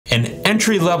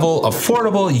entry-level,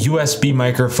 affordable USB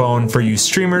microphone for you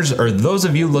streamers or those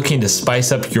of you looking to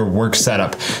spice up your work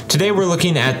setup. Today we're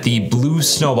looking at the Blue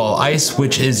Snowball Ice,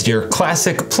 which is your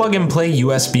classic plug-and-play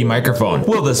USB microphone.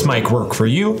 Will this mic work for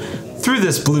you? Through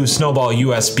this Blue Snowball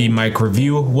USB mic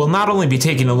review, we'll not only be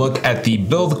taking a look at the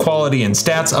build quality and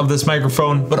stats of this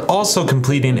microphone, but also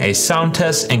completing a sound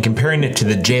test and comparing it to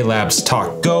the JLabs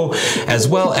Talk Go, as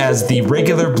well as the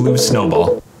regular Blue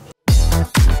Snowball.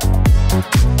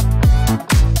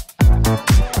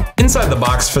 Inside the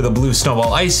box for the Blue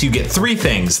Snowball Ice, you get three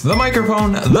things: the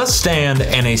microphone, the stand,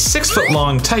 and a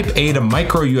 6-foot-long Type A to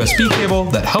micro USB cable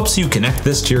that helps you connect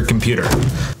this to your computer.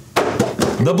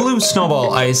 The Blue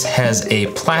Snowball Ice has a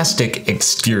plastic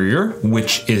exterior,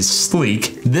 which is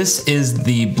sleek. This is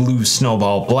the Blue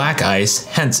Snowball Black Ice,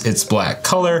 hence its black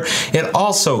color. It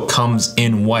also comes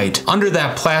in white. Under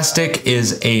that plastic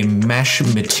is a mesh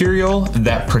material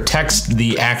that protects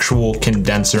the actual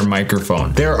condenser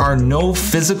microphone. There are no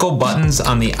physical buttons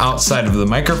on the outside of the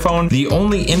microphone. The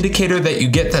only indicator that you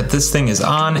get that this thing is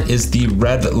on is the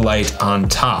red light on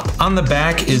top. On the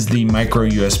back is the micro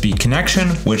USB connection,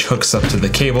 which hooks up to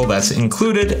the cable that's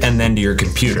included and then to your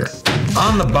computer.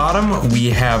 On the bottom we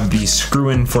have the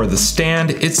screw-in for the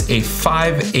stand. It's a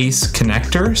 5/8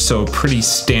 connector, so pretty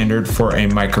standard for a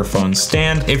microphone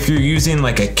stand. If you're using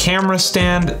like a camera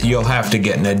stand, you'll have to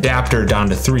get an adapter down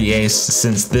to 3/8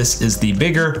 since this is the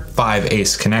bigger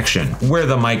 5/8 connection. Where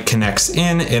the mic connects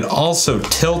in, it also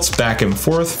tilts back and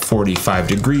forth 45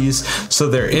 degrees, so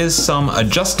there is some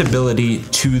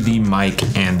adjustability to the mic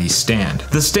and the stand.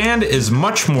 The stand is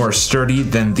much more sturdy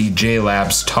than the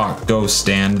JLabs Talk Go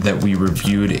stand that we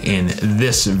reviewed in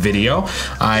this video.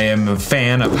 I am a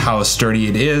fan of how sturdy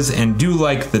it is and do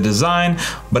like the design,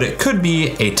 but it could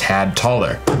be a tad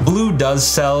taller. Blue does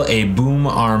sell a boom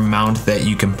arm mount that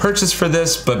you can purchase for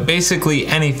this, but basically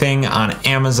anything on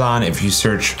Amazon, if you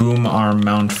search boom arm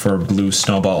mount for Blue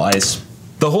Snowball Ice.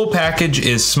 The whole package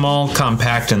is small,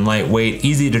 compact, and lightweight,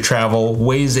 easy to travel,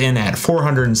 weighs in at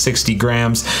 460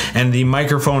 grams, and the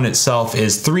microphone itself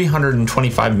is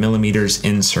 325 millimeters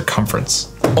in circumference.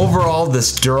 Overall,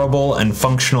 this durable and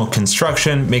functional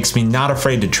construction makes me not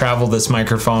afraid to travel this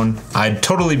microphone. I'd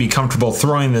totally be comfortable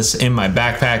throwing this in my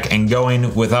backpack and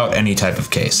going without any type of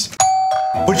case.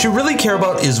 What you really care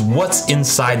about is what's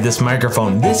inside this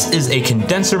microphone. This is a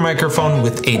condenser microphone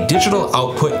with a digital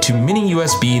output to mini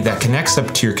USB that connects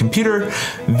up to your computer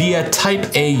via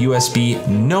Type A USB,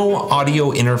 no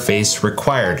audio interface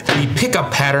required. The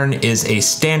pickup pattern is a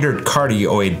standard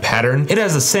cardioid pattern. It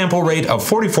has a sample rate of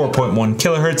 44.1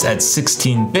 kilohertz at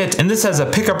 16-bit, and this has a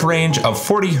pickup range of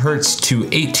 40 hertz to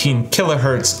 18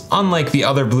 kilohertz, unlike the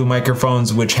other Blue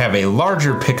microphones, which have a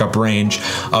larger pickup range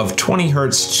of 20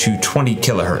 hertz to 20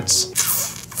 kilohertz.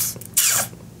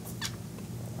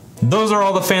 Those are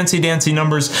all the fancy dancy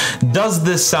numbers. Does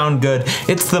this sound good?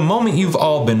 It's the moment you've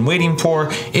all been waiting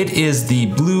for. It is the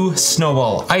Blue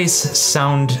Snowball Ice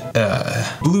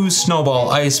Blue Snowball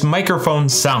Ice microphone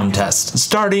sound test,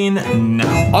 starting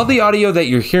now. All the audio that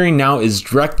you're hearing now is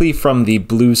directly from the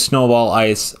Blue Snowball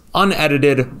Ice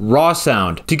unedited raw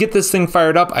sound. To get this thing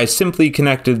fired up, I simply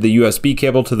connected the USB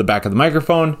cable to the back of the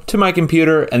microphone to my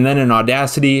computer, and then in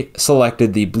Audacity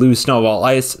selected the Blue Snowball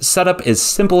Ice. Setup is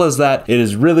simple as that. It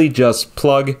is really just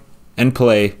plug and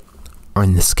play, or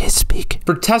in this case speak.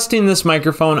 For testing this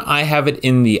microphone, I have it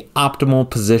in the optimal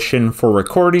position for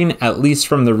recording, at least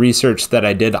from the research that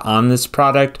I did on this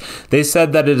product. They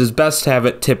said that it is best to have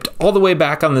it tipped all the way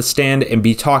back on the stand and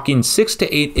be talking 6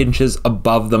 to 8 inches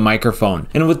above the microphone.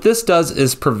 And what this does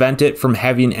is prevent it from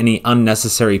having any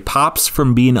unnecessary pops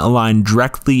from being aligned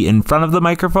directly in front of the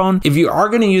microphone. If you are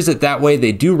going to use it that way,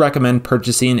 they do recommend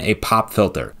purchasing a pop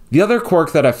filter. The other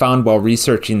quirk that I found while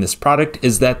researching this product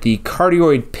is that the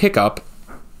cardioid pickup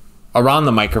around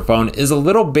the microphone is a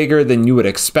little bigger than you would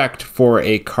expect for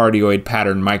a cardioid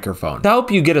pattern microphone. To help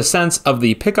you get a sense of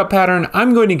the pickup pattern,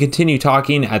 I'm going to continue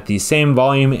talking at the same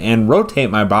volume and rotate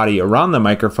my body around the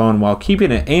microphone while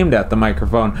keeping it aimed at the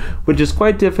microphone, which is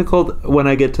quite difficult when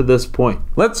I get to this point.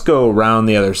 Let's go around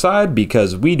the other side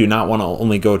because we do not want to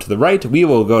only go to the right, we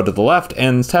will go to the left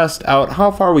and test out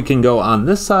how far we can go on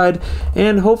this side,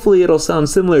 and hopefully it'll sound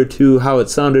similar to how it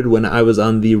sounded when I was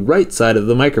on the right side of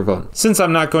the microphone. Since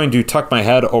I'm not going to tuck my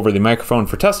head over the microphone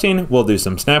for testing, we'll do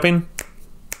some snapping.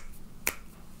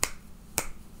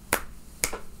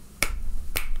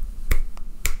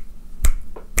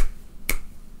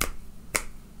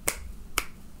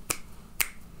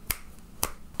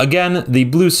 Again, the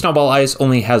Blue Snowball Ice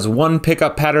only has one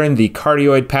pickup pattern, the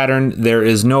cardioid pattern. There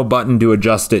is no button to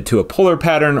adjust it to a polar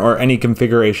pattern or any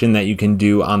configuration that you can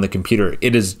do on the computer.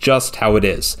 It is just how it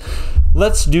is.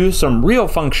 Let's do some real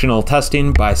functional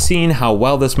testing by seeing how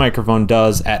well this microphone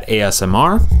does at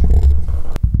ASMR.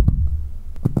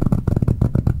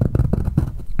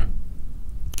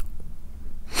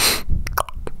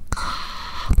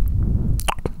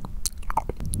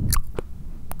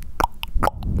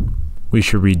 We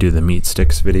should redo the meat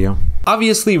sticks video.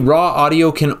 Obviously, raw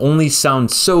audio can only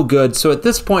sound so good, so at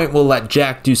this point we'll let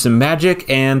Jack do some magic,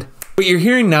 and what you're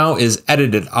hearing now is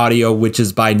edited audio, which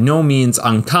is by no means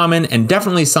uncommon and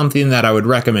definitely something that I would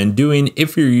recommend doing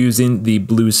if you're using the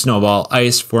Blue Snowball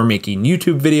Ice for making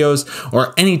YouTube videos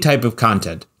or any type of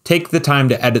content. Take the time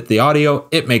to edit the audio,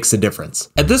 it makes a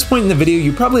difference. At this point in the video,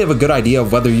 you probably have a good idea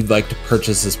of whether you'd like to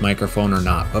purchase this microphone or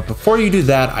not, but before you do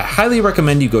that, I highly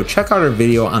recommend you go check out our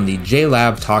video on the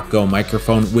JLabs Talk Go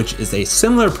microphone, which is a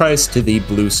similar price to the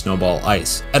Blue Snowball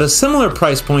Ice. At a similar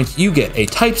price point, you get a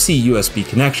Type-C USB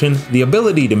connection, the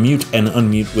ability to mute and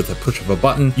unmute with a push of a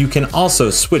button. You can also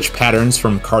switch patterns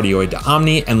from cardioid to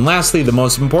omni, and lastly, the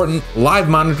most important, live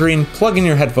monitoring. Plug in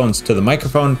your headphones to the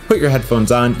microphone, put your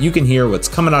headphones on, you can hear what's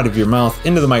coming out of your mouth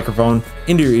into the microphone,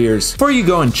 into your ears. Before you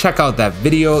go and check out that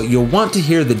video, you'll want to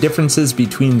hear the differences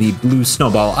between the Blue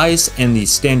Snowball Ice and the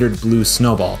standard Blue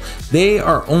Snowball. They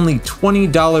are only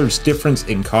 $20 difference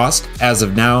in cost as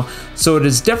of now, so it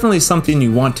is definitely something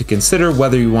you want to consider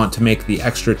whether you want to make the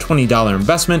extra $20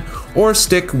 investment or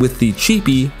stick with the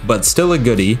cheapy, but still a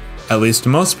goodie, at least to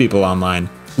most people online,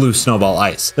 Blue Snowball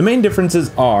Ice. The main differences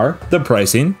are the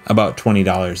pricing, about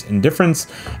 $20 in difference,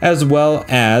 as well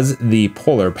as the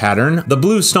polar pattern. The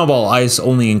Blue Snowball Ice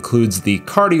only includes the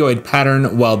cardioid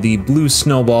pattern, while the Blue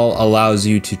Snowball allows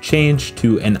you to change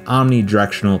to an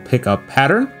omnidirectional pickup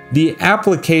pattern. The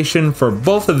application for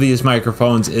both of these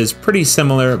microphones is pretty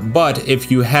similar, but if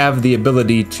you have the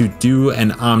ability to do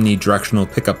an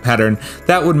omnidirectional pickup pattern,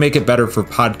 that would make it better for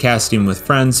podcasting with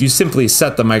friends. You simply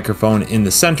set the microphone in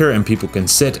the center and people can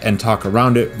sit and talk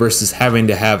around it versus having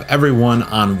to have everyone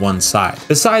on one side.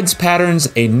 Besides patterns,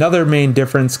 another main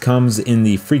difference comes in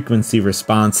the frequency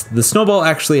response. The Snowball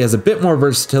actually has a bit more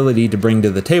versatility to bring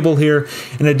to the table here.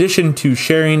 In addition to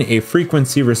sharing a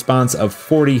frequency response of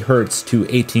 40 Hz to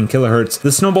 18 kilohertz,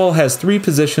 the Snowball has 3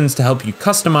 positions to help you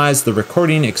customize the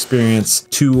recording experience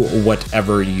to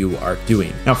whatever you are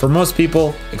doing. Now for most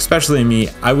people, especially me,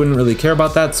 I wouldn't really care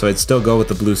about that, so I'd still go with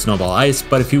the Blue Snowball Ice,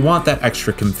 but if you want that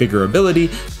extra configurability,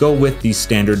 go with the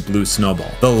standard Blue Snowball.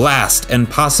 The last and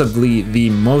possibly the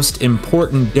most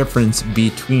important difference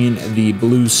between the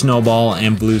Blue Snowball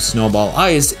and Blue Snowball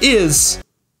Ice is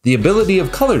the ability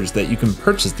of colors that you can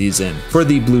purchase these in. For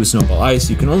the Blue Snowball Ice,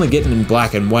 you can only get it in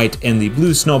black and white, and the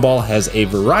Blue Snowball has a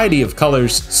variety of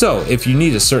colors, so if you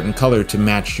need a certain color to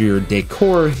match your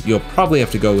decor, you'll probably have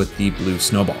to go with the Blue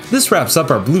Snowball. This wraps up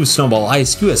our Blue Snowball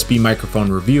Ice USB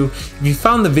microphone review. If you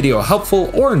found the video helpful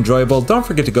or enjoyable, don't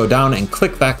forget to go down and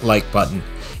click that like button.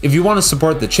 If you want to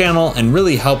support the channel and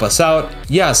really help us out,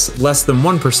 yes, less than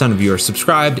 1% of you are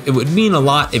subscribed. It would mean a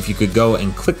lot if you could go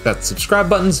and click that subscribe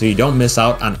button so you don't miss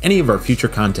out on any of our future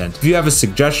content. If you have a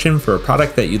suggestion for a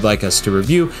product that you'd like us to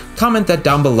review, comment that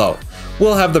down below.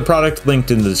 We'll have the product linked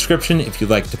in the description if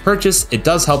you'd like to purchase. It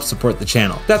does help support the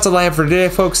channel. That's all I have for today,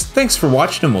 folks. Thanks for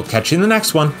watching, and we'll catch you in the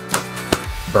next one.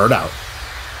 Bird out.